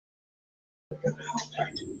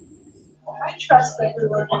I trust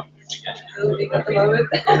everyone building at the moment.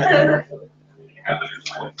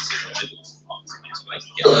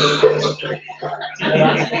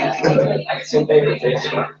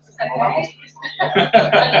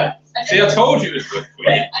 See, I told you it was good for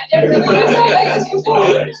you.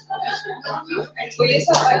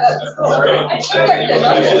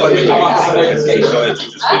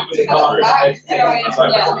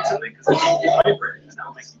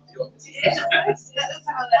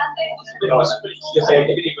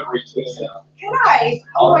 Can I?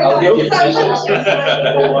 I'll give you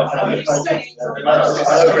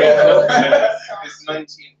It's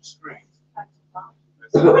 19 screen.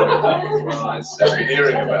 We're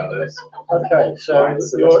hearing about this. Okay, so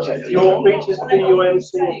you want me to do your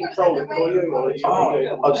MC controlling for you, or you?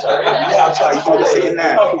 Oh, sorry. Yeah, I'm sorry. You want to sit in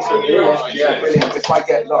there? Yeah, brilliant. If I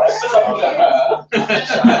get lost.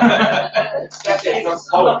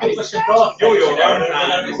 You're your own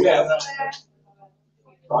man.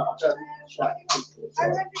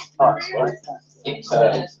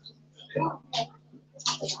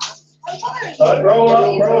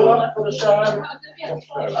 Roll up for the show. I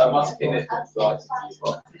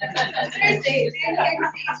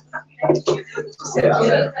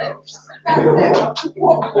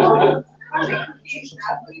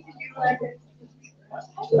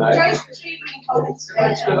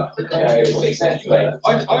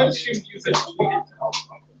assumed you had tweeted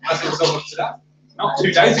as a result of today, not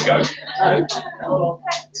 2 days ago.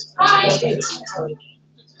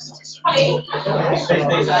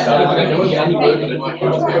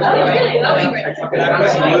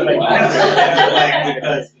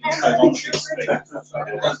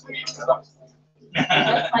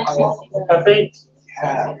 Happy?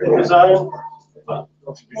 Design?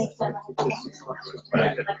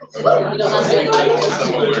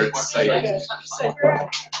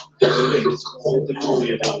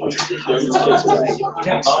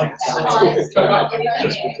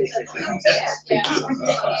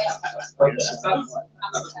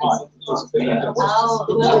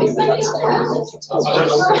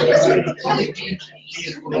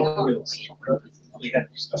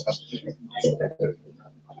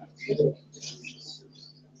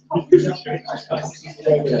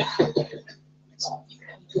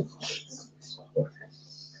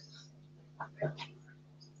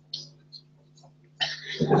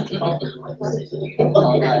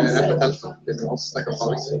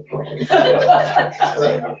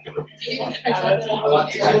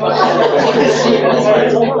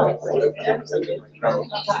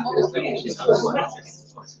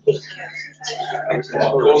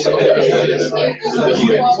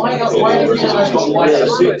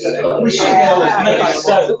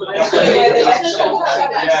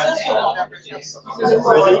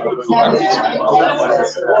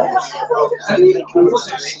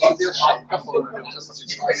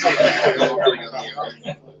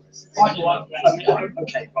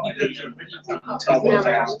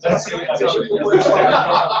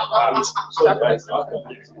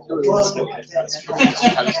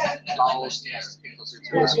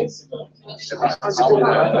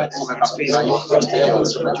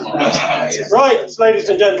 Right, ladies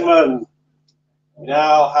and gentlemen, we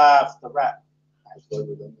now have the wrap.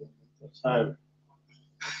 So,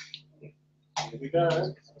 here we go.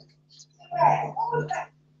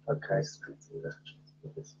 Okay.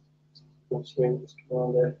 Full screen, just come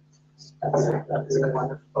on there. That's it. That's it.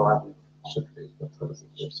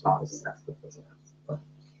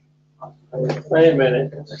 Wait a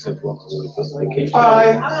minute.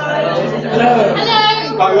 Hi. Hello.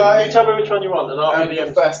 Hello. Tell me which one you want, and I'll do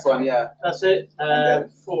The first one, yeah. That's it.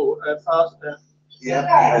 Full, fast.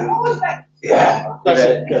 Yeah. Yeah. That's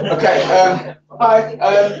it. Good. Okay. Hi.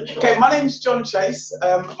 Okay. My name's John Chase.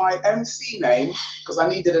 My MC name, because I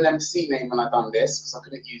needed an MC name when I done this, because I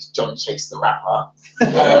couldn't use John Chase the rapper.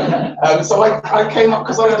 So I came up,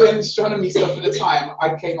 because I was doing astronomy stuff at the time.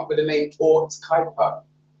 I came up with the name Ort Kuiper.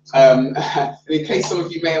 And in case some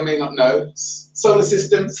of you may or may not know, solar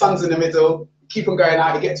system, sun's in the middle. Keep on going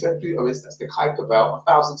out, you get to where Pluto is. That's the Kuiper belt.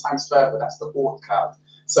 1,000 times further, that's the Oort cloud.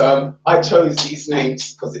 So I chose these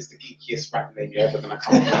names because it's the geekiest rap name you're ever going to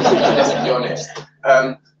come up with, let's be honest.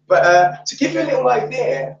 But to give you a little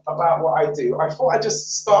idea about what I do, I thought I'd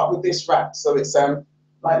just start with this rap. So it's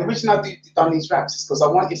like the reason I've done these raps is because I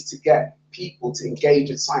want us to get people to engage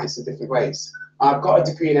with science in different ways. I've got a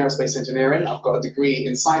degree in aerospace engineering. I've got a degree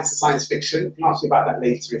in science and science fiction. You can ask me about that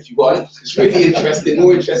later if you want. It's really interesting,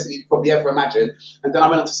 more interesting than you probably ever imagined. And then I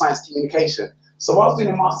went on to science communication. So while I was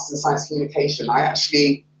doing a master's in science communication, I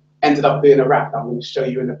actually ended up doing a rap that I'm going to show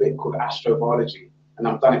you in a bit called astrobiology. And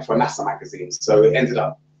I've done it for a NASA magazine. So it ended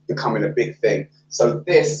up becoming a big thing. So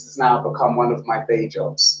this has now become one of my day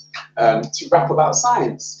jobs, to rap about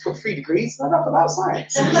science. For 3 degrees, I rap about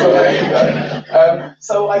science. So there you go.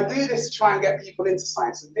 So I do this to try and get people into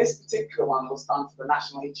science. And this particular one was done for the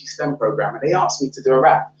National HE STEM program. And they asked me to do a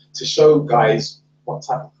rap to show guys what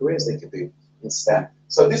type of careers they could do in STEM.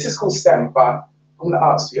 So this is called STEM, but I'm going to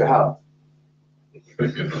ask for your help.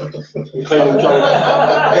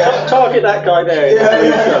 Target that guy there.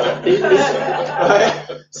 Yeah.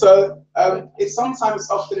 So it's sometimes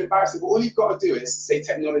often embarrassing, but all you've got to do is say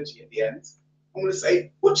technology at the end. I'm going to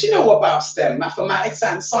say, what do you know about STEM? Mathematics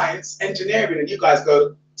and science, engineering, and you guys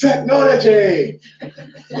go, technology. You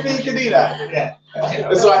think you can do that? Yeah.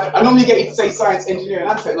 So I normally get you to say science, engineering,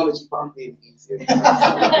 and technology, but I'm being easier.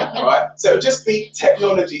 Right? So it'll just be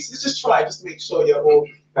technology. So let's just try, just to make sure you're all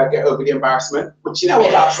get over the embarrassment. But you know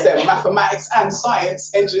about STEM, mathematics and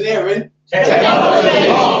science, engineering, technology.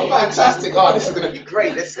 Oh, fantastic. Oh, this is going to be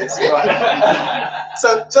great. Let's see. Right.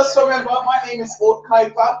 So just remember, my name is Ort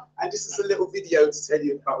Kuiper, and this is a little video to tell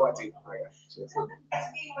you about what I do. Oh, yeah. Cheers.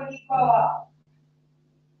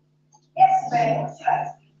 Yes, ma'am.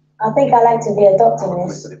 I think I like to be a doctor,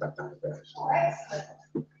 miss.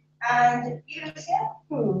 And you, Lucia?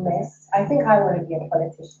 Miss, I think I want to be a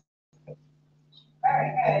politician.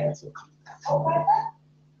 Very good. Oh, what?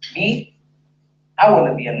 Me? I want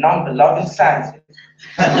to be a non-beloved scientist.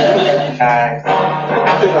 Nice.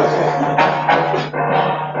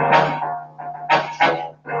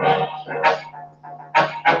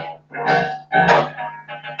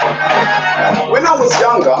 When I was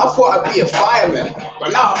younger, I thought I'd be a fireman.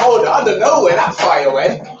 But now I'm older, I don't know where that fire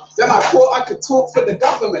went. Then I thought I could talk for the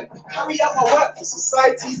government, carry out my work for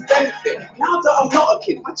society's benefit. Now that I'm not a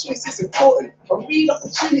kid, my choice is important. A real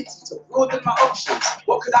opportunity to broaden my options.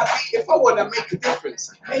 What could I be if I want to make a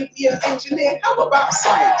difference? Maybe an engineer, how about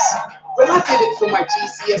science? When I did it for my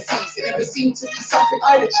GCSEs, it never seemed to be something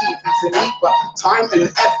I'd achieve easily, but time and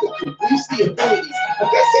effort can boost the abilities. I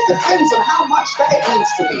guess it depends on how much that it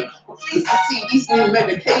means to me. I'm pleased to see these new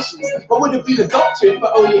medications. I would have been a doctor if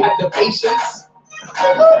I only had the patience. Okay,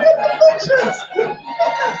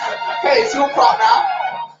 it's your part now.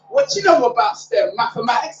 What do you know about STEM?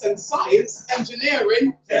 Mathematics and science,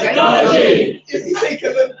 engineering, technology. If you take a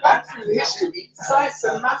look back through history, science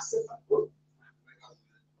and maths.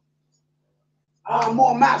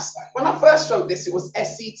 More maths. When I first wrote this, it was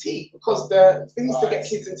SET because the things to get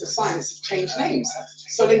kids into science have changed names.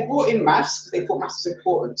 So they brought in maths because they thought maths was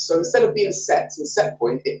important. So instead of being set and set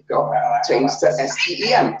point, it got changed to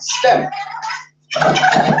STEM, STEM.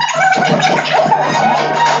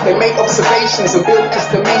 They make observations and build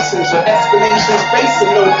estimations or explanations based on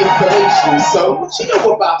known information. So what do you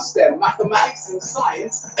know about STEM? Mathematics and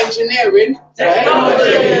science, engineering,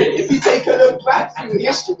 technology. If you take a look back through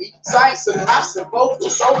history, science and maths are both to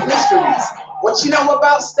solve mysteries. What do you know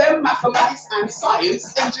about STEM? Mathematics and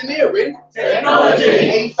science, engineering, technology.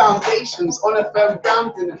 Lay foundations on a firm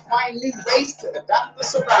grounding and find new ways to adapt the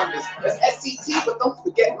surroundings. There's SET, but don't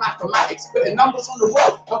forget mathematics, putting numbers on the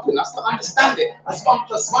world, helping us to understand it. As 1 +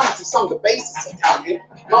 1 to some the basis of counting.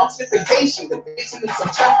 Multiplication, division and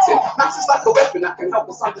subtracting. Maths is like a weapon that can help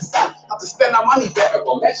us understand how to spend our money better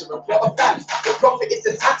or measure a plot of land. The profit is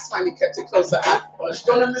the tax line, we kept it close at hand. Or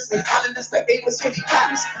astronomers and calendars that gave us heavy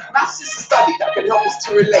plans. Maths is a study that can help us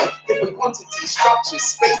to relate different quantities, structures,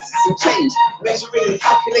 spaces and change. Measuring and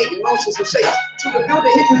calculating motions and shapes to reveal the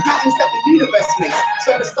hidden patterns that the universe makes.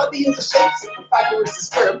 So the studying the shapes of Pythagoras'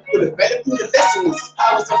 theorem with developing the decimals,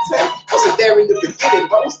 powers of 10. Wasn't there in the beginning,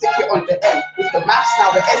 but we'll stick it on the end. With the maths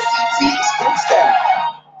now, the SET is called STEM.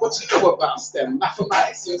 What do you know about STEM?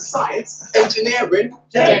 Mathematics and science, engineering,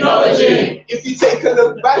 technology. If you take a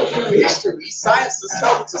look back through history, science has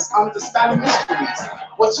helped us understand mysteries.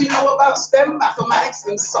 What do you know about STEM? Mathematics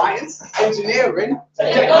and science, engineering,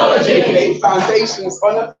 technology. Lay foundations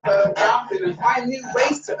on a firm grounding and find new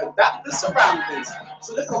ways to adapt the surroundings.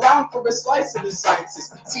 So look around for a slice of the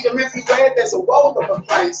sciences. See them everywhere, there's a world of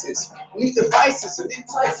appliances. New devices and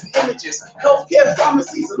insights and images. Healthcare,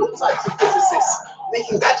 pharmacies, and all types of physicists.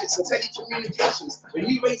 Making gadgets and telecommunications, the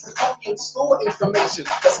new ways to copy and store information,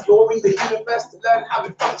 exploring the universe to learn how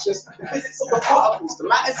it functions, the physics of the particles, the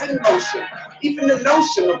matters in motion. Even the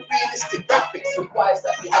notion of realistic graphics requires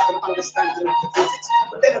that we have an understanding of the physics,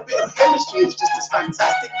 but then a bit of chemistry is just as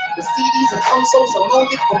fantastic. The CDs and consoles are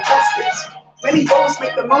molded from plastics. Many bowls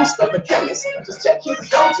make the most of a chemist. Just check your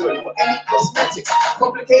deodorant or any cosmetics.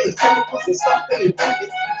 Complicated chemicals and stuff they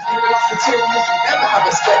invented. Materials you never have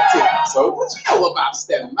expected. So what do you know about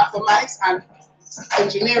STEM? Mathematics and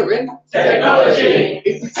engineering, Technology.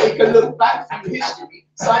 If you take a look back through history,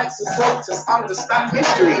 science has helped us understand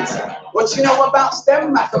mysteries. What you know about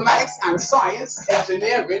STEM, mathematics and science,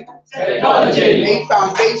 engineering, Technology. lay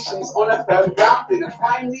foundations on a firm grounding and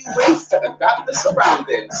find new ways to adapt the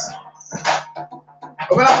surroundings.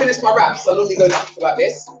 But when I finish my raps, I normally go to people like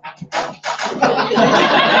this.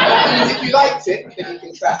 If you liked it, then you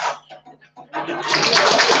can clap.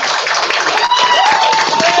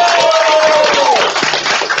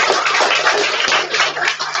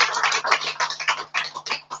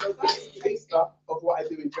 So that's the taster of what I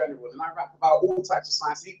do in general, and I rap about all types of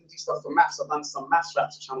science. You can do stuff for maths. I've done some maths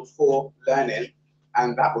raps for Channel 4 Learning,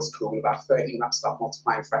 and that was cool. About 13 rap stuff,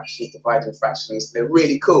 multiplying fractions, dividing fractions. They're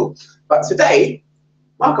really cool. But today,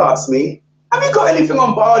 Mark asked me, have you got anything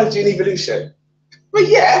on biology and evolution? Well,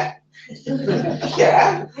 yeah.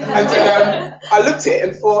 Yeah. And I looked at it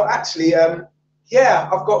and thought, actually, yeah,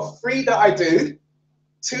 I've got 3 that I do,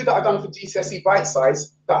 2 that I've done for GCSE bite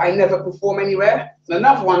size that I never perform anywhere, and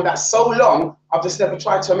another one that's so long, I've just never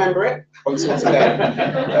tried to remember it until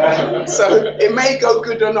today. So it may go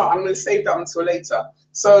good or not. I'm going to save that until later.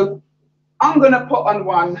 So I'm going to put on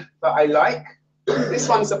one that I like. This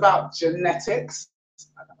one's about genetics.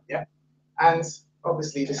 Yeah. And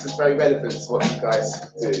obviously this is very relevant to what you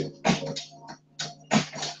guys do.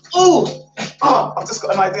 Ooh! Oh, I've just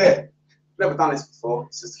got an idea. Never done this before.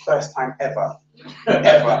 This is the first time ever.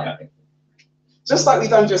 Ever. Just like we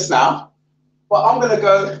done just now. But I'm gonna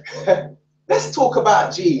go, let's talk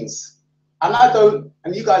about jeans. And I don't,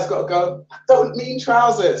 and you guys gotta go, I don't mean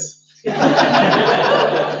trousers. Yeah?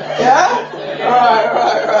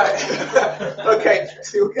 Right. Okay,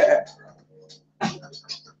 so you'll get it.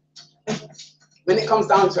 When it comes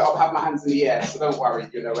down to it, I'll have my hands in the air, so don't worry,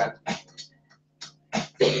 you know when.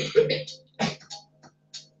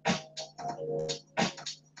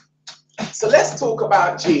 So let's talk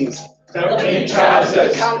about jeans. Don't mean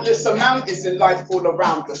trousers. Countless amount is in life all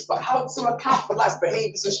around us, but how to account for life's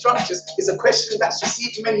behaviors and structures is a question that's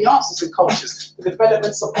receiving many answers in cultures. The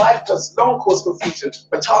developments of life has long caused confusion,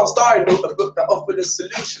 but Charles Darwin wrote a book that offered a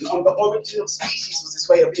solution on the origin of species was his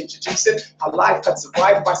way of introducing how life had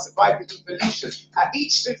survived by surviving evolution. How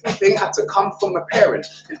each different thing had to come from a parent,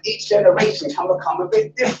 and each generation can become a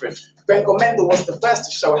bit different. Gregor Mendel was the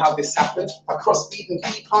first to show how this happened by crossbreeding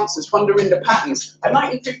bee plants and wondering the patterns. In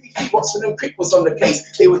 1953, Watson and Crick was on the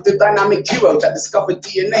case. They were the dynamic duo that discovered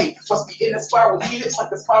DNA. Must be in a spiral helix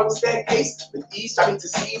like a spiral staircase, with E's starting to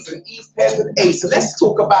C's and E's paired with A's. So let's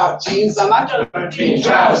talk about genes, and I Don't mean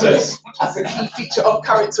trousers. as a key feature of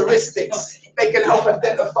characteristics. They can help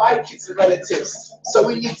identify kids and relatives. So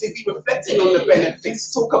we need to be reflecting on the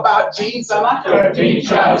benefits. Talk about genes, and I Don't mean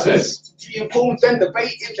trousers. to be informed and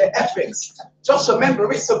debating the ethics. Just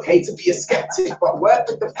remember, it's okay to be a skeptic, but work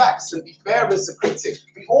with the facts and be fair as a critic.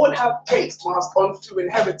 We all have traits passed on through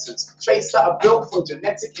inheritance, traits that are built from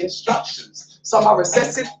genetic instructions. Some are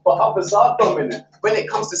recessive, but others are dominant. When it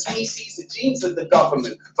comes to species, the genes and the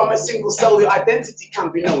government. From a single cell, your identity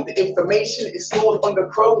can be known. The information is stored on the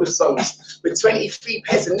chromosomes. With 23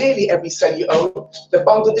 pairs in nearly every cell you own, they're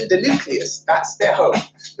bundled in the nucleus. That's their home.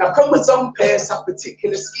 Now, chromosome pairs have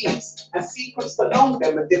particular schemes, and sequenced along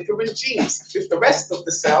them are different genes. With the rest of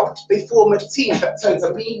the cell, they form a team that turns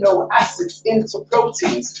amino acids into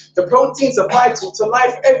proteins. The proteins are vital to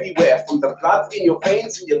life everywhere, from the blood in your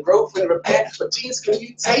veins and your growth and repair. But genes can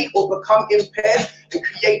mutate or become impaired and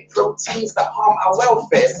create proteins that harm our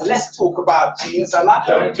welfare. So let's talk about genes, and I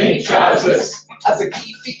Don't mean trousers. as a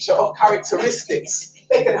key feature of characteristics.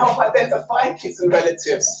 They can help identify kids and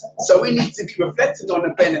relatives. So we need to be reflecting on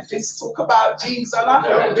the benefits. Talk about genes, and I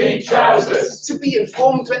Don't mean trousers. to be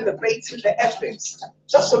informed when debating the ethics.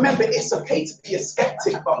 Just remember, it's okay to be a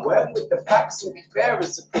skeptic, but work with the facts and be fair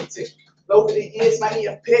as a critic. Over the years, many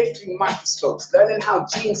have peered through microscopes, learning how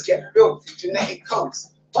genes get built through genetic codes.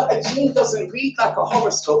 But a gene doesn't read like a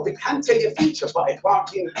horoscope. It can tell your future, but it won't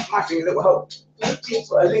bring a little hope. These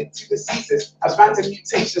genes are linked to diseases, as random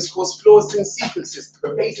mutations cause flaws in sequences.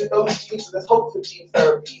 Replacing those genes, there's hope for gene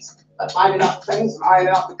therapies, like ironing out claims and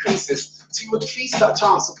ironing out the creases. To increase that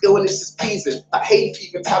chance of illness is pleasing, like hay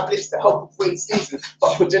fever tablets to help avoid season.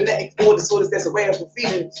 But for genetic disorders, there's a way of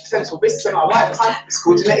feeling potential risks in our lifetime. It's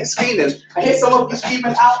called genetic screening. I hear some of you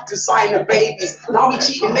screaming out designer babies. Now we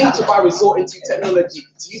cheating nature by resorting to technology.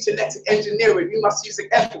 To use genetic engineering, we must use it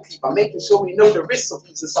ethically by making sure we know the risks of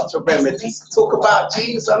using such a remedy. Talk about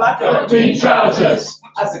genes, and I Don't mean trousers.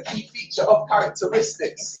 as a key feature of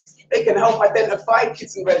characteristics. They can help identify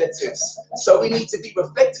kids and relatives. So we need to be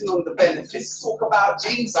reflecting on the benefits. Talk about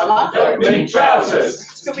genes, and I Don't mean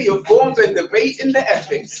trousers. to be informed and debating the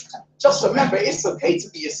ethics. Just remember, it's okay to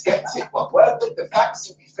be a skeptic, but work with the facts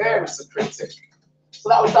and be fair as a critic. So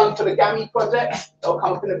that was done for the GAMI project. They'll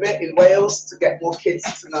come up in a bit in Wales to get more kids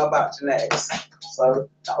to know about genetics. So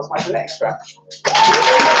that was my genetics track.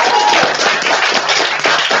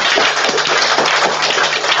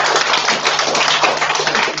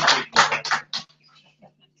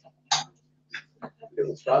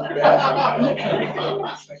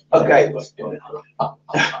 Okay.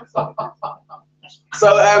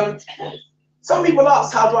 So some people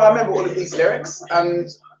ask, how do I remember all of these lyrics? And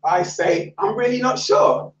I say, I'm really not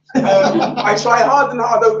sure. I try hard and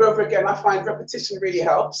hard over again. I find repetition really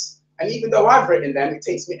helps. And even though I've written them, it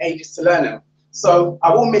takes me ages to learn them. So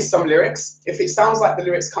I will miss some lyrics. If it sounds like the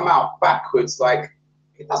lyrics come out backwards, like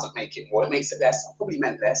it doesn't make it more, it makes it less. I probably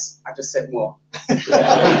meant less, I just said more. You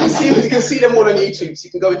can see them all on YouTube, so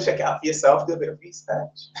you can go and check it out for yourself, do a bit of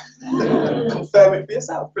research, confirm it for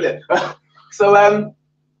yourself, brilliant. So I think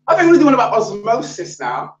we're going to do one about osmosis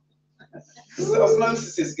now.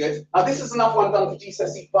 Osmosis is good. Now this is another one done for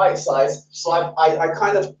GCSE bite size, so I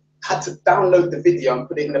kind of had to download the video and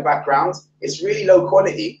put it in the background. It's really low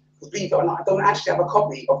quality, believe it or not, I don't actually have a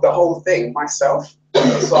copy of the whole thing myself,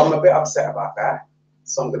 so I'm a bit upset about that.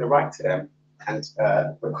 So I'm going to write to them and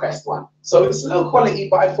request one. So it's low quality,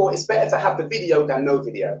 but I thought it's better to have the video than no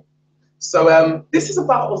video. So this is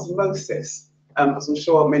about osmosis, as I'm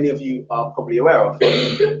sure many of you are probably aware of.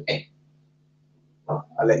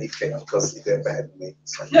 I'll let you click because you do it better than me.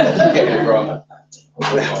 So get it wrong.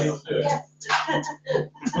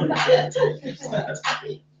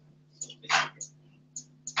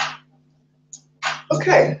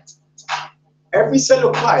 Okay. Every cell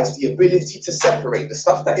requires the ability to separate the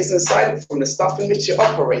stuff that is inside it from the stuff in which it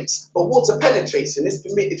operates. But water penetrates and is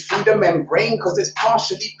permitted through the membrane because it's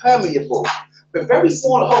partially permeable. But very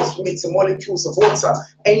small holes permit to molecules of water.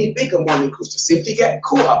 Any bigger molecules just simply get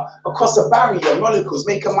caught up across a barrier. Molecules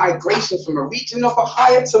make a migration from a region of a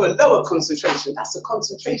higher to a lower concentration. That's a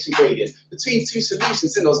concentration gradient between two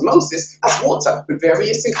solutions in osmosis as water with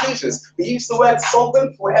various inclusions. We use the word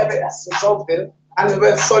solvent for whatever it's dissolved in, and the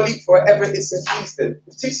word solute for whatever it's infused in.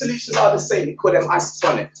 If two solutions are the same, we call them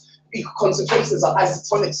isotonic. Concentrations are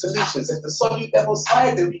isotonic solutions. If the solute level is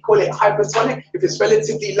higher, then we call it hypertonic. If it's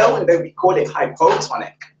relatively low, and then we call it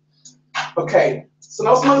hypotonic. Okay, so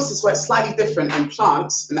osmosis works slightly different in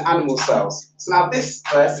plants and animal cells. So now this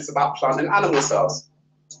verse is about plant and animal cells.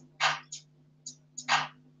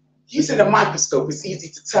 Using a microscope, it's easy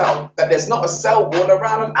to tell that there's not a cell wall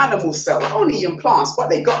around an animal cell, only in plants, but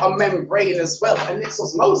they got a membrane as well, and it's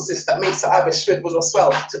osmosis that makes it either shrivel or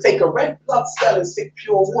swell. To take a red blood cell and stick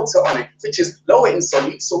pure water on it, which is lower in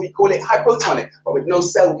solute, so we call it hypotonic. But with no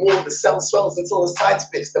cell wall, the cell swells until the side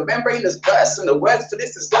splits. The membrane is burst, and the word for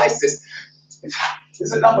this is lysis.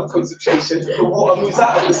 There's another concentration. The water moves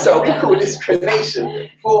out of the cell. We call this crenation.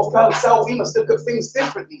 For per cell, we must look at things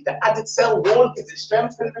differently. The added cell wall gives it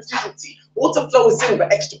strength and rigidity. Water flows in,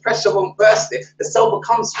 but extra pressure won't burst it. The cell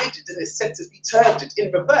becomes rigid and is said to be turgid.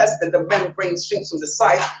 In reverse, then the membrane shrinks from the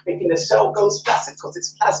side, making the shell goes flaccid because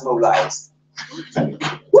it's plasmolized.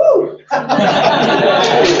 Woo!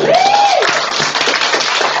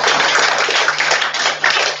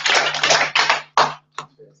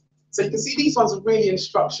 So you can see these ones are really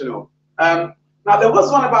instructional. Now there was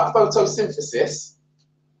one about photosynthesis,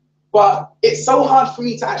 but it's so hard for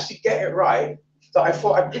me to actually get it right that I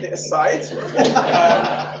thought I'd put it aside. So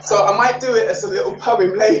I might do it as a little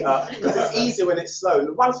poem later because it's easier when it's slow. And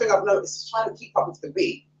the one thing I've noticed is trying to keep up with the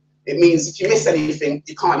beat. It means if you miss anything,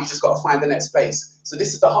 you can't, you just got to find the next space. So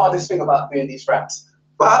this is the hardest thing about doing these raps.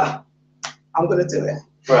 But I'm going to do it.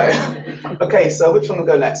 Right. Okay, so which one will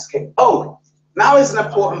go next? Okay. Oh. Now is an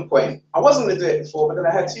important point. I wasn't going to do it before, but then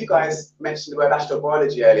I heard two guys mention the word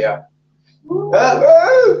astrobiology earlier. Yeah.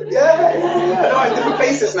 No, in different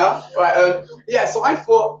places now. Right. Yeah, so I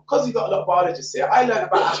thought, because we've got a lot of biologists here, I learned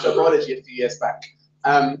about astrobiology a few years back.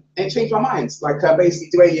 And it changed my mind. Like, basically,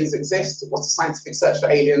 do aliens exist? What's the scientific search for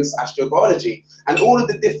aliens? Astrobiology. And all of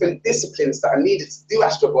the different disciplines that are needed to do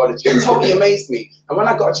astrobiology. It totally amazed me. And when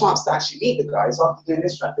I got a chance to actually meet the guys after doing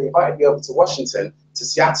this track, they invited me over to Washington, to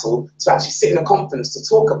Seattle, to actually sit in a conference to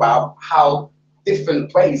talk about how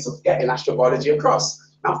different ways of getting astrobiology across.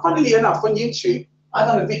 Now, funnily enough, on YouTube, I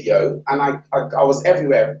done a video and I was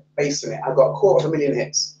everywhere based on it. I got 250,000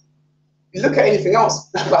 hits. You look at anything else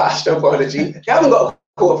about astrobiology, you haven't got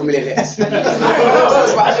 250,000 hits.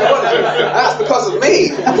 That's because of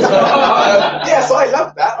me. Yeah, so I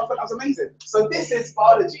love that. I thought that was amazing. So this is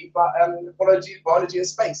biology, but biology in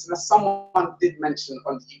space. And as someone did mention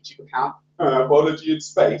on the YouTube account, biology in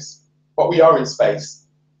space, but we are in space.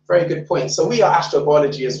 Very good point. So we are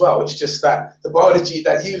astrobiology as well. It's just that the biology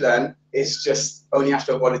that you learn is just only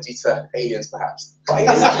astrobiology to aliens, perhaps. But it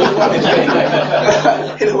is astrobiology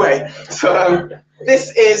anyway, in a way. So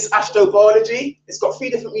this is astrobiology. It's got 3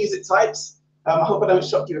 different music types. I hope I don't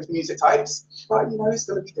shock you with music types, but you know it's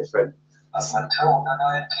going to be different. Until the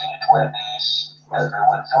 1920s,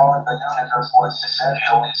 everyone thought the universe was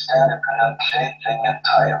essentially static and unchanging in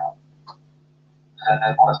time. Then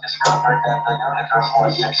it was discovered that the universe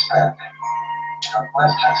was expanding.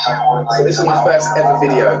 So this is my first ever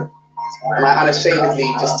video, and I unashamedly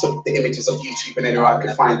just took the images of YouTube and anywhere I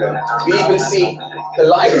could find them. You even see the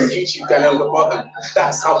line of YouTube going on the bottom.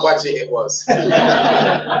 That's how budget it was.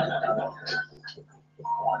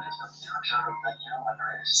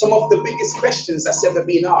 Some of the biggest questions that's ever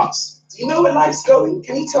been asked. Do you know where life's going?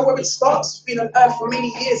 Can you tell where it starts? We've been on Earth for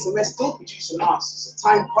many years and we're still producing answers. As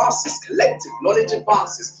time passes, collective knowledge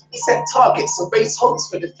advances. We set targets and raise hopes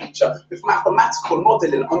for the future with mathematical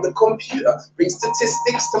modeling on the computer. Bring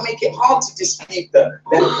statistics to make it hard to dispute the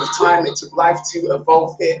length of time it took life to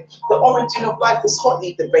evolve here. The origin of life is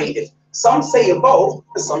hotly debated. Some say evolved,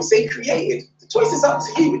 but some say created. The choice is up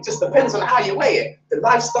to you, it just depends on how you weigh it. The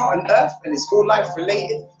life start on Earth and it's all life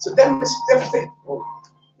related. So then it's everything.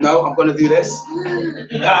 No, I'm gonna do this.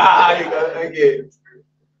 Ah, you go, thank you.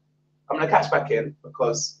 I'm gonna catch back in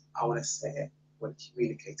because I wanna say it when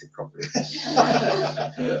communicated properly.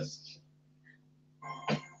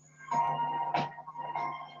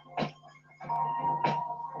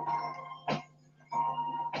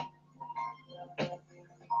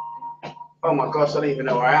 Oh my gosh, I don't even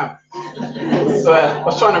know where I am. So I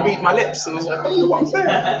was trying to read my lips and I was like, I don't know what I'm saying.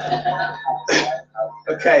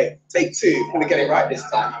 Okay, take 2. I'm gonna get it right this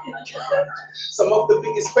time. Some of the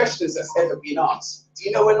biggest questions that's ever been asked. Do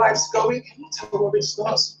you know where life's going? Can you tell where it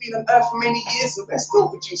starts? We've been on Earth for many years and we're still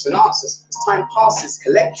producing answers. As time passes,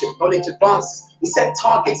 collective knowledge advances. We set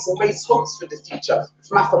targets and raise hopes for the future.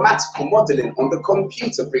 With mathematical modeling on the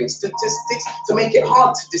computer brings statistics to make it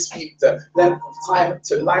hard to dispute the length of time it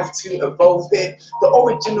took life to evolve here. The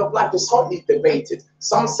origin of life is hotly debated.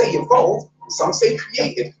 Some say evolved, some say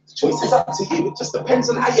created. The choice is up to you, it just depends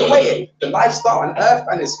on how you weigh it. The life start on Earth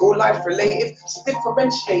and it's all life related. So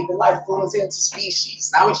differentiate the life forms into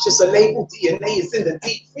species. Now it's just a label, DNA is in the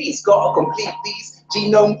deep freeze. Gotta complete these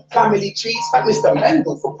genome family trees. Thank Mr.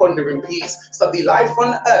 Mendel for pondering peace. Study life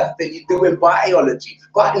on Earth, then you do in biology.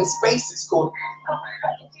 But in space it's called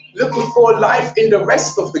looking for life in the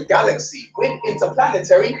rest of the galaxy. With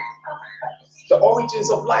interplanetary, the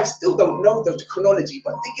origins of life still don't know the chronology,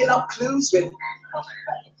 but digging up clues with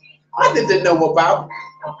I didn't know about,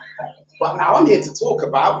 but now I'm here to talk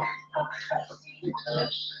about.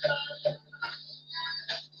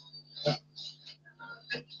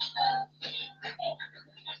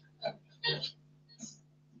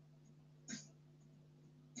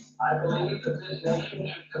 I believe that this nation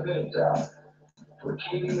should commit itself to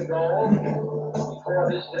achieving the goal before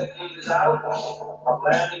this decade is out of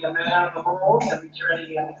landing a man on the moon and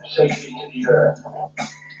returning him safely to the Earth.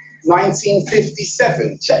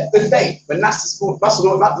 1957, check the date when let's start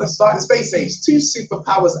the space age. 2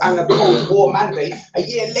 superpowers and a Cold War mandate. A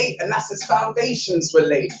year later, NASA's foundations were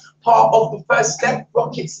laid. Part of the first step,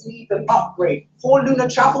 rockets need an upgrade. 4 lunar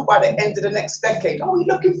travel by the end of the next decade. Are we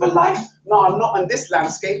looking for life? No, not on this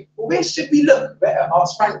landscape. Well, where should we look? Better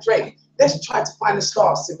ask Frank Drake. Let's try to find a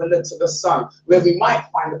star similar to the sun, where we might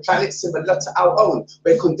find a planet similar to our own,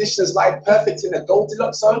 where conditions lie perfect in a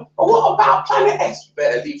Goldilocks zone. Or what about planet X?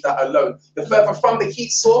 Better leave that alone. The further from the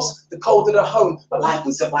heat source, the colder the home. But life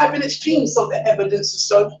can survive in extremes, so the evidence is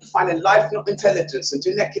shown. Finding life, not intelligence, and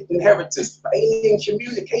genetic inheritance. But alien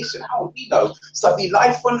communication, how do we know? Study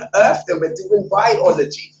life on Earth, then we're doing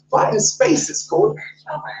biology. But in space, it's called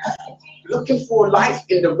looking for life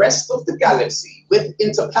in the rest of the galaxy. With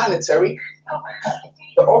interplanetary,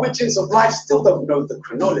 the origins of life still don't know the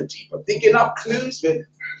chronology, but digging up clues with,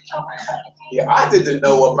 yeah, I didn't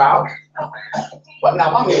know about, but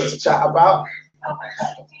now I'm here to chat about.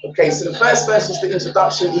 Okay, so the first verse is the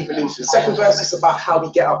introduction, evolution. Second verse is about how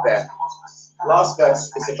we get up there. Last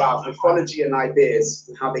verse is about mythology and ideas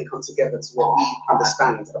and how they come together to what we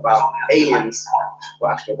understand about aliens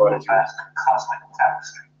or astrobiology.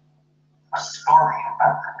 A story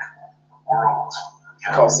about worlds.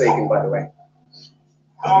 Carl Sagan, by the way.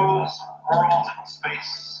 Those worlds in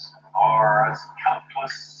space are as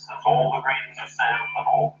countless as all the grains of sand on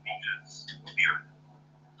all the beaches of the earth.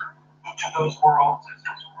 Each of those worlds is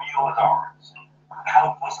as real as ours.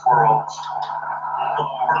 Countless worlds, no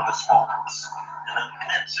more the smallness and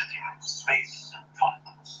immensity of space and time.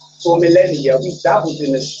 For millennia, we dabbled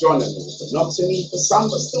in astronomy, but not to me for some,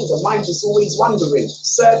 but still the mind is always wondering,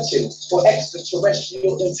 searching for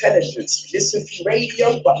extraterrestrial intelligence. We listen to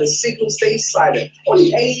radio, but the signal stays silent.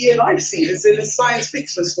 Only alien I see is in a science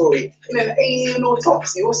fiction story, in an alien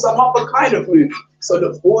autopsy or some other kind of movie. So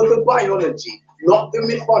look for the biology, not the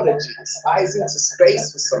mythology. Eyes into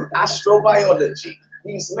space for some astrobiology.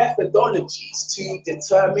 Use methodologies to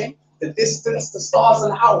determine the distance, the stars,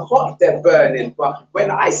 and how hot they're burning. But when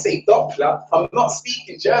I say Doppler, I'm not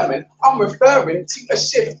speaking German. I'm referring to a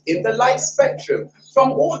shift in the light spectrum.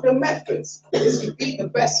 From all the methods, this would be the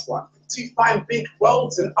best one to find big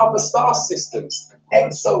worlds and other star systems.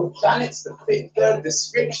 Exoplanets to fit the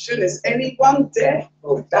description. Is anyone there?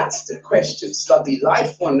 Oh, that's the question. Study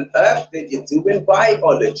life on Earth, then you're doing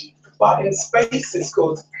biology. But in space, it's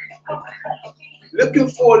called looking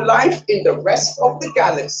for life in the rest of the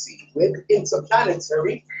galaxy with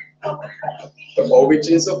interplanetary. The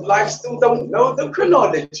origins of life still don't know the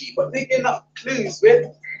chronology, but digging up clues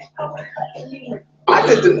with I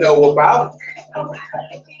didn't know about,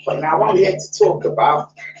 but now I'm here to talk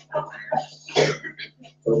about.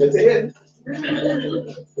 Over to him.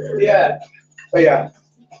 Yeah. Oh yeah.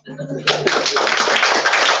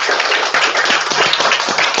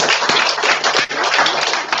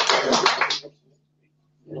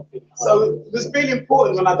 So it was really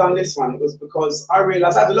important when I done this one, was because I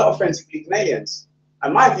realized I had a lot of friends who believe in aliens.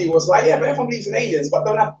 And my view was like, yeah, but everyone believes in aliens, but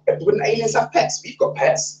wouldn't aliens have pets? We've got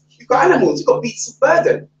pets, we've got animals, we've got beasts of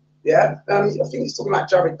burden. Yeah, I think he's talking about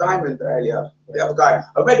Jared Diamond earlier, the other guy.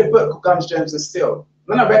 I read a book called Guns, Germs and Steel.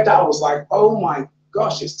 When I read that, I was like, oh my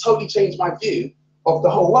gosh, it's totally changed my view of the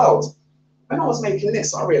whole world. When I was making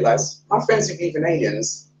this, I realized my friends who believe in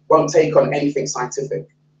aliens won't take on anything scientific.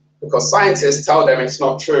 Because scientists tell them it's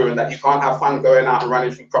not true and that you can't have fun going out and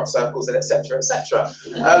running through crop circles and etc. etc.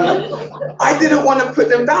 I didn't want to put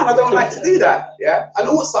them down. I don't like to do that. Yeah. And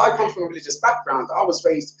also, I come from a religious background. I was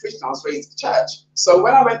raised Christian. I was raised in church. So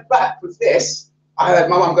when I went back with this, I heard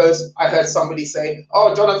my mum goes. I heard somebody say,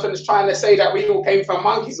 "Oh, Jonathan's trying to say that we all came from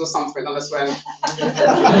monkeys or something." And that's when.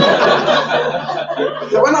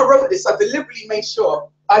 So when I wrote this, I deliberately made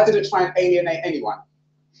sure I didn't try and alienate anyone.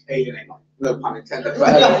 Alienate, no pun intended.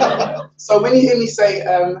 But, so when you hear me say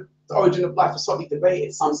the origin of life is hotly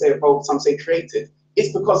debated, some say evolved, some say created,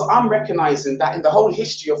 it's because I'm recognizing that in the whole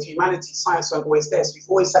history of humanity, science wasn't always there. So we've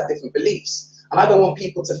always had different beliefs. And I don't want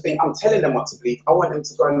people to think I'm telling them what to believe. I want them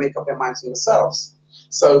to go and make up their minds for themselves.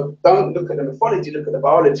 So don't look at the mythology, look at the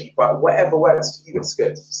biology, but whatever works for you, it's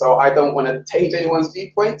good. So I don't want to change anyone's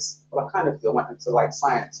viewpoints, but I kind of feel I want them to like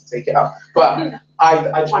science, take it up. But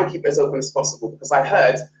I try and keep it as open as possible because I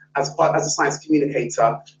heard, as a science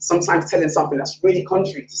communicator, sometimes telling something that's really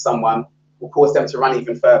contrary to someone will cause them to run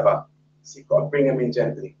even further. So you've got to bring them in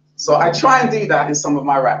gently. So I try and do that in some of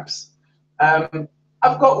my raps. I've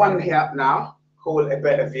got one here now called A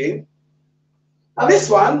Better View. Now this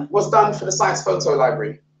one was done for the Science Photo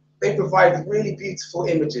Library. They provide really beautiful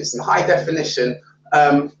images and high definition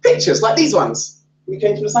pictures like these ones. We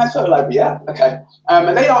came from the Science Photo Library, yeah? Okay.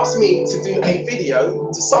 And they asked me to do a video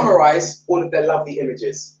to summarize all of their lovely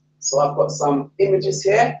images. So I've got some images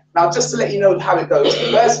here. Now, just to let you know how it goes,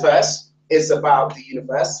 the first verse is about the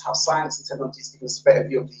universe, how science and technology give us a better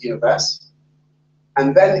view of the universe.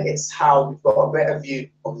 And then it's how we've got a better view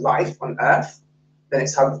of life on Earth. Then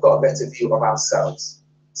it's how we've got a better view of ourselves.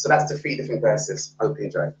 So that's the 3 different verses. Hope you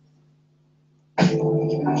enjoy.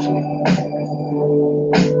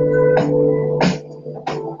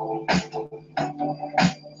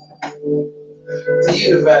 The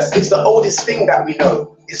universe is the oldest thing that we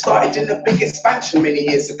know. It started in the big expansion many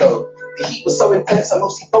years ago. The heat was so intense that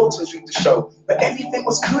mostly photons read the show. But everything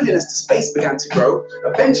was cooling as the space began to grow.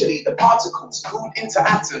 Eventually, the particles cooled into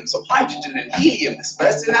atoms of hydrogen and helium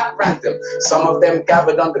dispersing at random. Some of them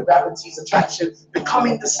gathered under gravity's attraction,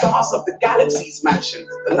 becoming the stars of the galaxy's mansion.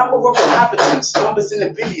 The number of inhabitants, numbers in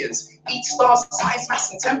the billions. Each star's size, mass,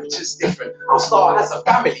 and temperature is different. Our star has a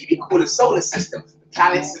family we call a solar system.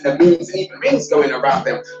 Planets and the moons and even rings going around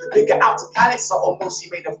them. The bigger outer planets are all mostly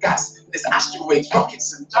made of gas. There's asteroids,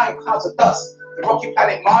 rockets, and giant clouds of dust. The rocky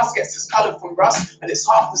planet Mars gets its color from rust, and it's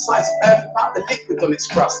half the size of Earth without the liquid on its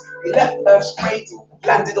crust. We left Earth's cradle,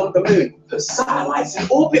 landed on the moon, put satellites in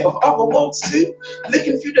orbit of other worlds too.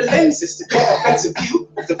 Looking through the lenses to get a better view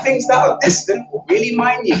of the things that are distant or really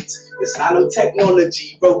minute. It's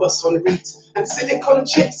nanotechnology, robots en route, and silicon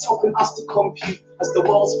chips helping us to compute. As the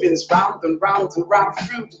world spins round and round and round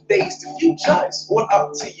through the days, the future is all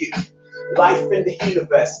up to you. life in the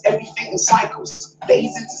universe, everything in cycles,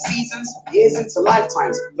 days into seasons, years into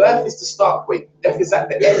lifetimes. Birth is the start point, death is at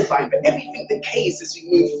the end line, but everything decays as we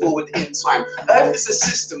move forward in time. Earth is a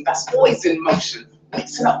system that's always in motion,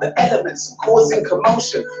 mixing up the elements and causing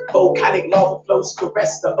commotion. Volcanic lava flows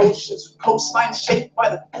caress the oceans, with coastlines shaped by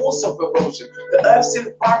the force of erosion. The Earth's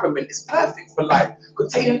environment is perfect for life,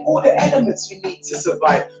 containing all the elements we need to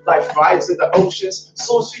survive. Life thrives in the oceans,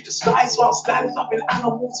 soars through the skies while standing up in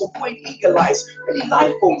animals and void eagle eyes. Many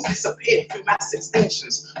life forms disappeared through mass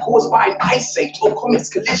extinctions caused by an ice age or comet's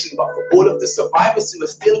collision. But for all of the survivors who are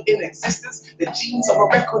still in existence, the genes are a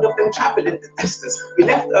record of them traveling the distance. We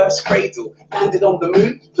left Earth's cradle, landed on the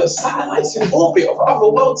moon, put satellites in orbit of other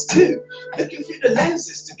worlds too. Looking through the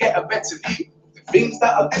lenses to get a better view. The things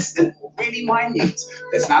that are distant or really minute.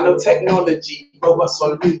 There's nanotechnology, robots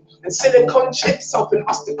on route, and silicon chips helping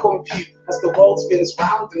us to compute. As the world spins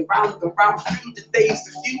round and round and round through the days,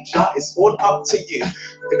 the future is all up to you.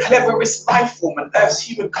 The cleverest life form on Earth's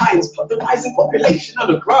humankind, but the rising population of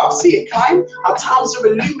the graph, see it climb? Our towns are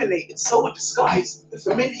illuminated, so are the skies. The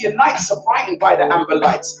familiar nights are brightened by the amber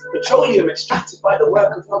lights. Petroleum extracted by the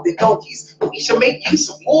work of hungry donkeys. But we should make use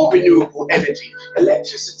of more renewable energy.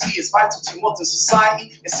 Electricity is vital to modern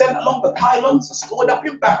society. It's sent along the pylons and stored up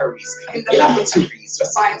in batteries. In the laboratories where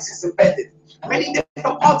science is embedded. Many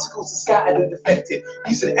different particles are scattered and deflected.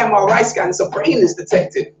 Using MRI scans, a brain is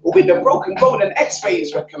detected. Or with a broken bone, an X-ray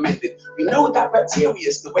is recommended. We know that bacteria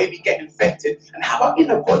is the way we get infected, and how our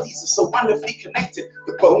inner bodies are so wonderfully connected.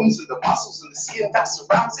 The bones and the muscles and the skin that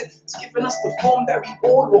surrounds it, it's given us the form that we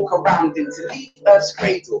all walk around in to leave Earth's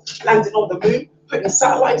cradle, landing on the moon, putting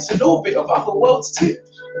satellites in orbit of other worlds too.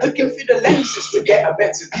 Looking through the lenses to get a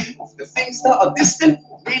better view of the things that are distant,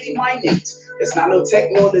 really minute. There's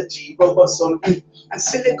nanotechnology, robots on route, and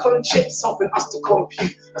silicon chips helping us to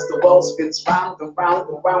compute. As the world spins round and round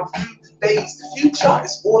and round through the days, the future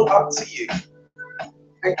is all up to you.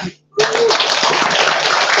 Thank you.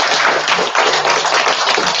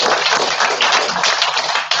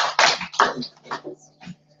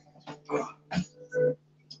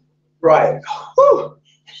 Right. Whew.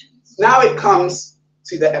 Now it comes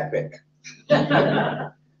to the epic.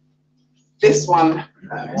 This one,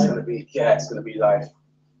 it's gonna be live.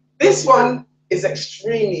 This one is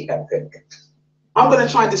extremely epic. I'm gonna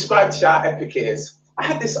try and describe to you how epic it is. I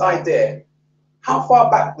had this idea. How far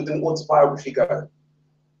back would an autobiography go?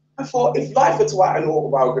 I thought, if life were to write an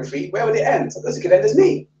autobiography, where would it end? Because it could end as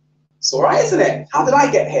me. It's all right, isn't it? How did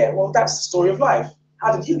I get here? Well, that's the story of life.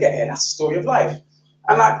 How did you get here? That's the story of life.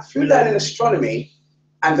 And like, through learning astronomy,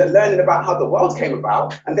 and then learning about how the world came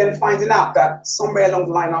about, and then finding out that somewhere along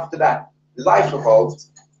the line after that, life evolved,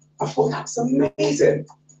 I thought, that's amazing.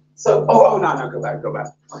 So, no, go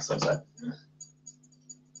back. Oh, sorry.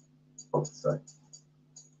 Oh, sorry.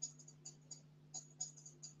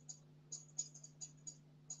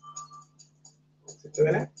 What's it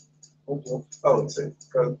doing it? Oh, to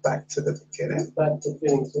go back to the beginning? Back to the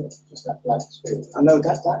beginning, just that black screen. I know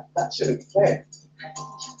that shouldn't be clear.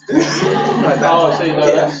 Oh, so you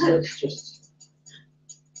know, that's just...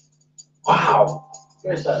 Wow.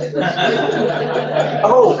 Where's that?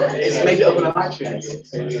 Oh, it's made it up on iTunes.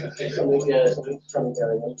 Something's coming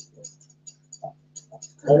going on.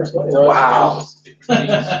 Wow.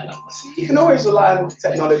 You can always rely on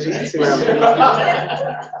technology to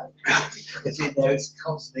Because in there it's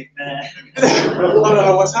cosmic man. I don't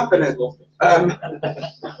know what's happening.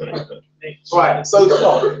 Right, so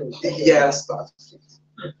yeah, let's start.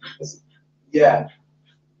 Yeah.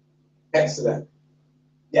 Excellent.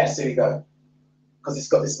 Yes, here we go. Because it's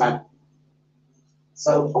got this man.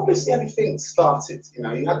 So obviously everything started, you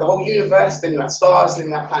know, you had the whole universe, then you had stars, then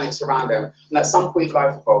you had planets around them, and at some point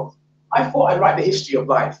life evolved. I thought I'd write the history of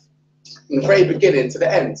life, from the very beginning to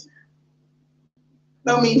the end.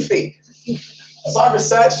 No mean feat. So I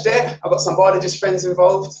researched it, I got some biologist friends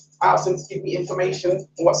involved, I asked them to give me information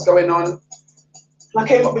on what's going on, and I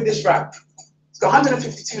came up with this rap. It's got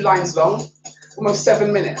 152 lines long, almost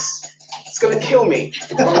 7 minutes. It's gonna kill me,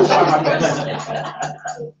 but I'm gonna try my best.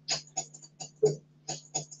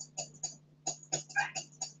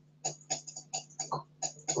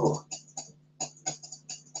 Oh.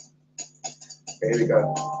 Okay, here we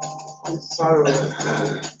go. So,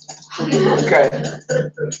 okay.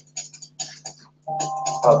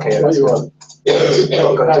 Okay, that's one.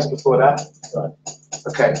 Got just before that. Right.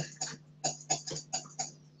 Okay.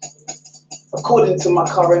 According to my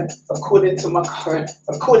current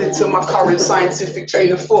scientific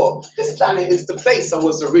train of thought, this this planet is the place I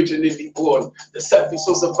was originally born. The surface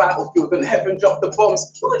was a battlefield and heaven dropped the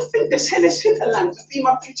bombs. Who would think this hellish hinterland would be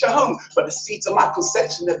my future home? But the seeds of my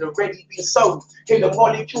conception had already been sown in the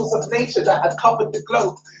molecules of nature that had covered the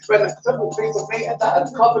globe. When the several things of nature that had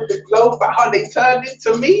covered the globe, but how they turned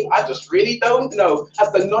into me, I just really don't know.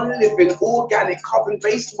 As the non-living, organic,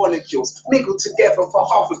 carbon-based molecules mingled together for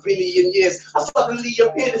 500 million years, I suddenly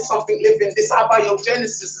appeared as something living. This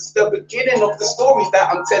abiogenesis is the beginning of the story that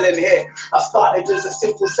I'm telling here. I started as a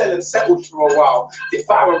simple cell and settled for a while,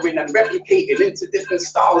 devouring and replicating into different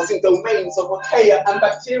styles in domains of archaea and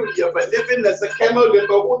bacteria, but living as a chemoliver,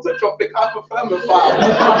 autotrophic hyperthermophile.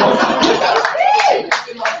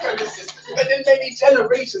 In my premises, and in many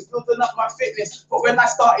generations, building up my fitness. But when I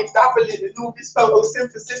started dabbling in all this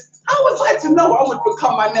photosynthesis, how was I to know I would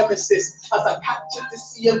become my nemesis? As I captured the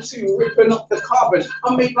CO2, ripping up the carbon,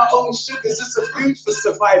 I made my own sugars as a food for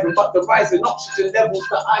surviving. But the rising oxygen levels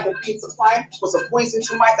that I had been supplying was a poison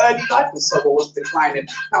to my early life, and so I was declining.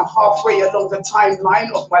 Now halfway along the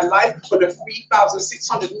timeline of my life, on a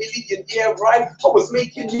 3,600 million year ride, I was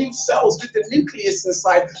making new cells with the nucleus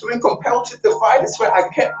inside. When compelled to divide, it's where I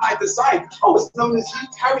kept my design. I was known as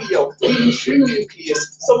eukaryote, meaning true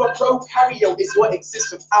nucleus. So a prokaryote is what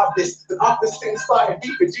exists without this. And after things started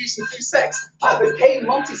reproducing through sex, I became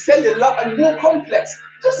multicellular and more complex.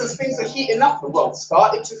 Just as things are heating up, the world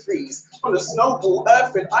started to freeze. On a snowball,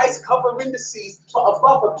 earth and ice covering the seas. But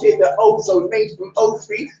above appeared the ozone made from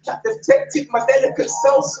O3 that detected my delicate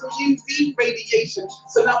cells from UV radiation.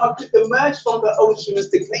 So now I could emerge from the ocean as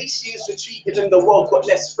the glaciers retreated and the world got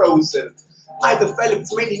less frozen. I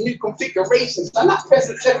developed many new configurations, and that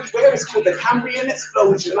presence everywhere is called the Cambrian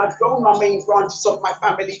explosion. I've grown my main branches of my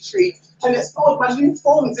family tree and explored my new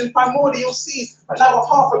forms in primordial seas. And now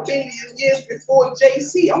 500 million years before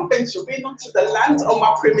JC, I'm venturing onto the land on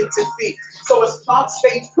my primitive feet. So as plants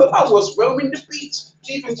stayed put, I was roaming the beach,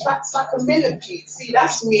 leaving tracks like a millipede. See,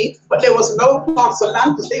 that's me, but there was no plants or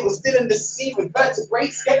land because they were still in the sea with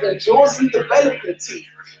vertebrates getting jaws and developing teeth.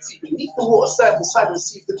 See, beneath the water surface, I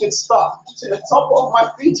received a good start. To the top of my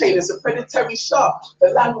food chain is a predatory shark. The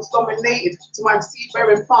land was dominated to my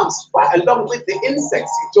seed-bearing plants, right along with the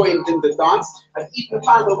insects who joined in the dance. I've even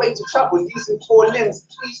found a way to travel using 4 limbs.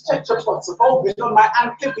 These tetrapods evolving on my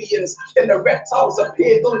amphibians. Then the reptiles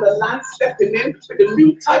appeared on the land, stepping in with a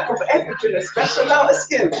new type of everything, a special outer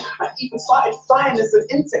skin. I even started flying as an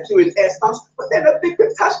insect doing air stunts, but then a big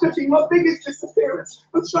catastrophe, my biggest disappearance.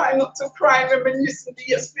 I'm trying not to cry, reminiscing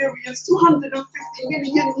the experience 250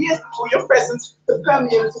 million years before your presence. The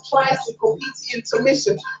Permian to tricycle PT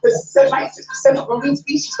intermission. There's 96% of marine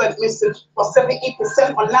species went missing, while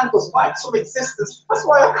 70% on land was wiped from existence. That's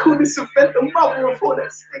why I call this event the mother of all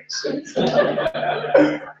extinctions.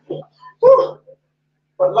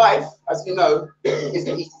 But life, as you know,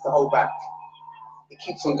 isn't easy to hold back. It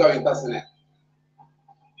keeps on going, doesn't it?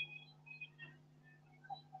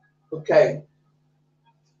 Okay.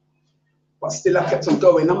 But still I kept on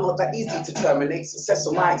going. I'm not that easy to terminate. Success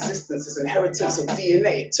of my existence is inheritance of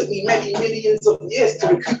DNA. It took me many millions of years to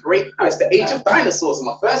recuperate. Now it's the age of dinosaurs and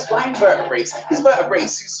my first flying vertebrates. These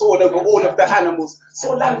vertebrates who soared over all of the animals,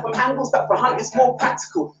 saw land from angles that for hunt is more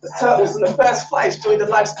practical. The turtles and the first flies joined the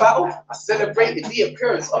life's battle. I celebrated the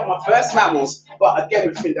appearance of my first mammals. But again,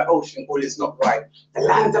 within the ocean, all is not right. The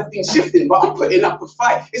land have been shifting, but I'm putting up a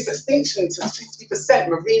fight. It's extinction to 50%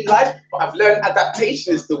 marine life, but I've learned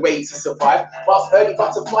adaptation is the way to survive. Whilst early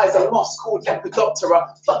butterflies are moths called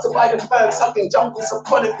Lepidoptera, flutter by the ferns, hugging jungles of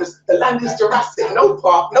conifers. The land is Jurassic, no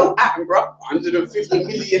park, no Attenborough. 150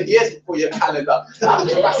 million years before your calendar. Now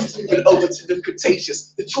the Jurassic moving over to the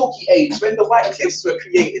Cretaceous, the chalky age, when the white cliffs were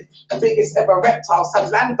created. The biggest ever reptiles have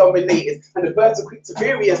land dominated, and the birds of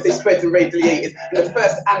Cryptovarians they spread and radiated. And the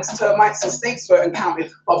first ants, termites, and snakes were encountered,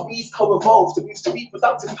 while bees co-evolved to boost the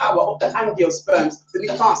reproductive power of the angiosperms, the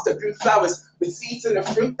new plants that grew flowers with seeds and a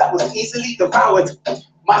fruit that was easily devoured.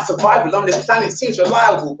 My survival on this planet seems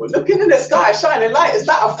reliable, but looking in the sky, shining light, is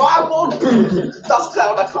that a fireball? Dust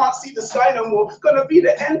cloud, I can't see the sky no more. Gonna be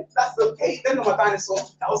the end, that's the end of my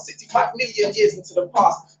dinosaurs. That was 65 million years into the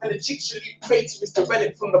past, and the Chicxulub crater is the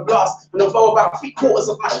relic from the blast. And although about 3/4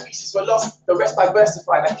 of my species were lost, the rest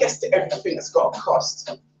diversified. I guess that everything has got a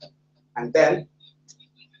cost. And then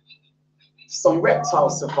some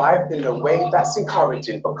reptiles survived in a way that's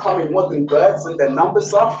encouraging, becoming modern birds, and their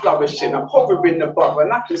numbers are flourishing. I'm hovering above,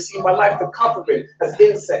 and I can see my life recovering as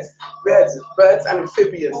insects birds and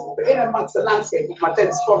amphibians. But in amongst the landscape with my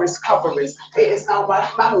dense forest coverings, it is now my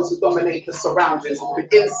mammals who dominate the surroundings.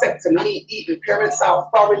 With insect and meat-eating parents out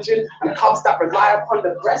foraging, and cubs that rely upon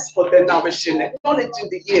the breast for their nourishing. Acknowledging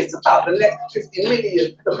the years about the next 50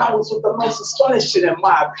 million, the mammals were the most astonishing in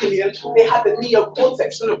my opinion. They had the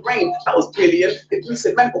neocortex on the brain that was brilliant. It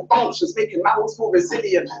boosted mental functions, making mammals more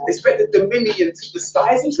resilient. They spread the dominion to the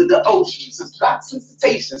skies and to the oceans. As bats and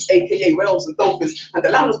cetaceans, aka whales and dolphins, and the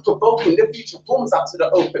land was provoking their future forms out to the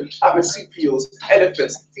open, like marsupials,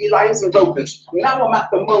 elephants, felines and rodents. Now I'm at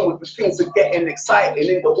the moment where things are getting exciting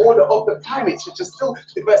in the order of the primates, which are still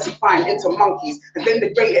diversifying into monkeys, and then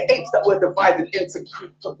the greater apes that were divided into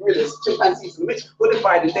gorillas, chimpanzees, and which were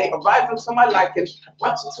divided. They arrived to my liking,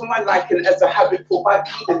 much to my liking as a habit for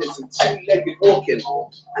bipedalism, two-legged walking.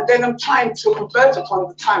 And then I'm trying to converge upon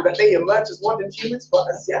the time that they emerge as modern humans, but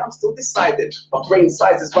as yet I'm still decided. My brain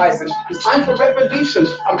size is rising. It's time for revolution.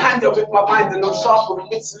 I'm handy with my mind and I'm sharper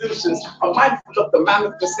with solutions. I'm mindful of the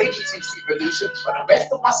mammoth for saber-tooth evolution, but the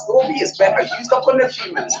rest of my story is better used up on the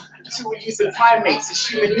humans. Two were using primates,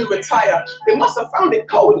 assuming new retire. They must have found it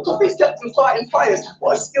cold because they stepped in starting fires.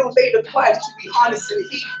 What a skill they acquired to be harnessing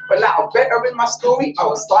heat. But now better in my story, I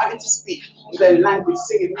was starting to speak. And then language,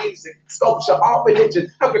 singing music, sculpture, art,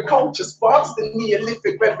 religion, agriculture sparks the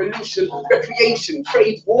Neolithic revolution, recreation,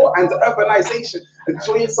 trade, war, and urbanization.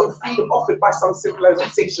 Enjoying some freedom offered by some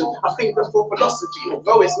civilization. I think that's for philosophy,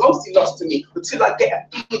 although it's mostly lost to me. Until I get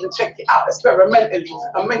a feed and check it out experimentally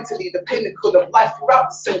and mentally, the pinnacle of life throughout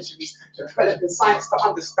the centuries. Developing science to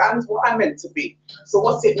understand what I'm meant to be. So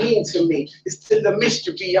what's it mean to me? It's still a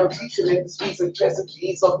mystery. I'm teaching industries and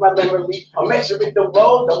recipes of my memory. I'm measuring the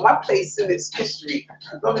world and my place in its history.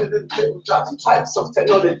 Knowing the different types of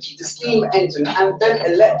technology, the steam engine, and then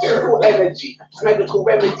electrical energy, medical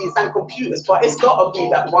remedies and computers. But it's gotta be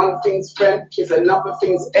that one thing's friend is another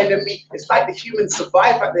thing's enemy. It's like the humans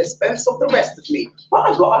survive at the expense of the rest of me. But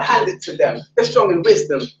I gotta hand it to them. They're strong in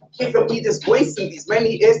wisdom, giving me this voice and these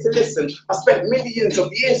many ears to listen. I spent millions of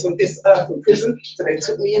years on this earth in prison, so they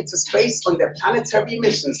took me into space on their planetary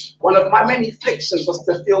missions. One of my many afflictions was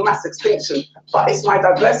to feel mass extinction, but it's my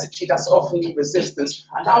diversity that's offering me resistance.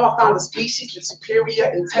 And now I found a species with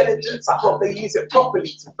superior intelligence. I hope they use it properly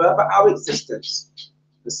to further our existence.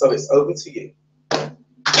 And so it's over to you.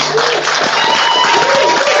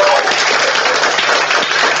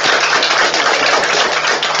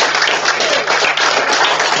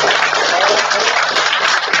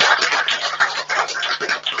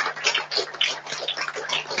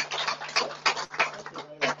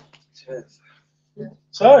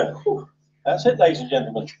 So, that's it, ladies and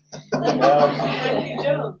gentlemen.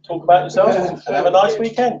 Talk about yourself and have a nice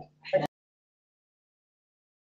weekend.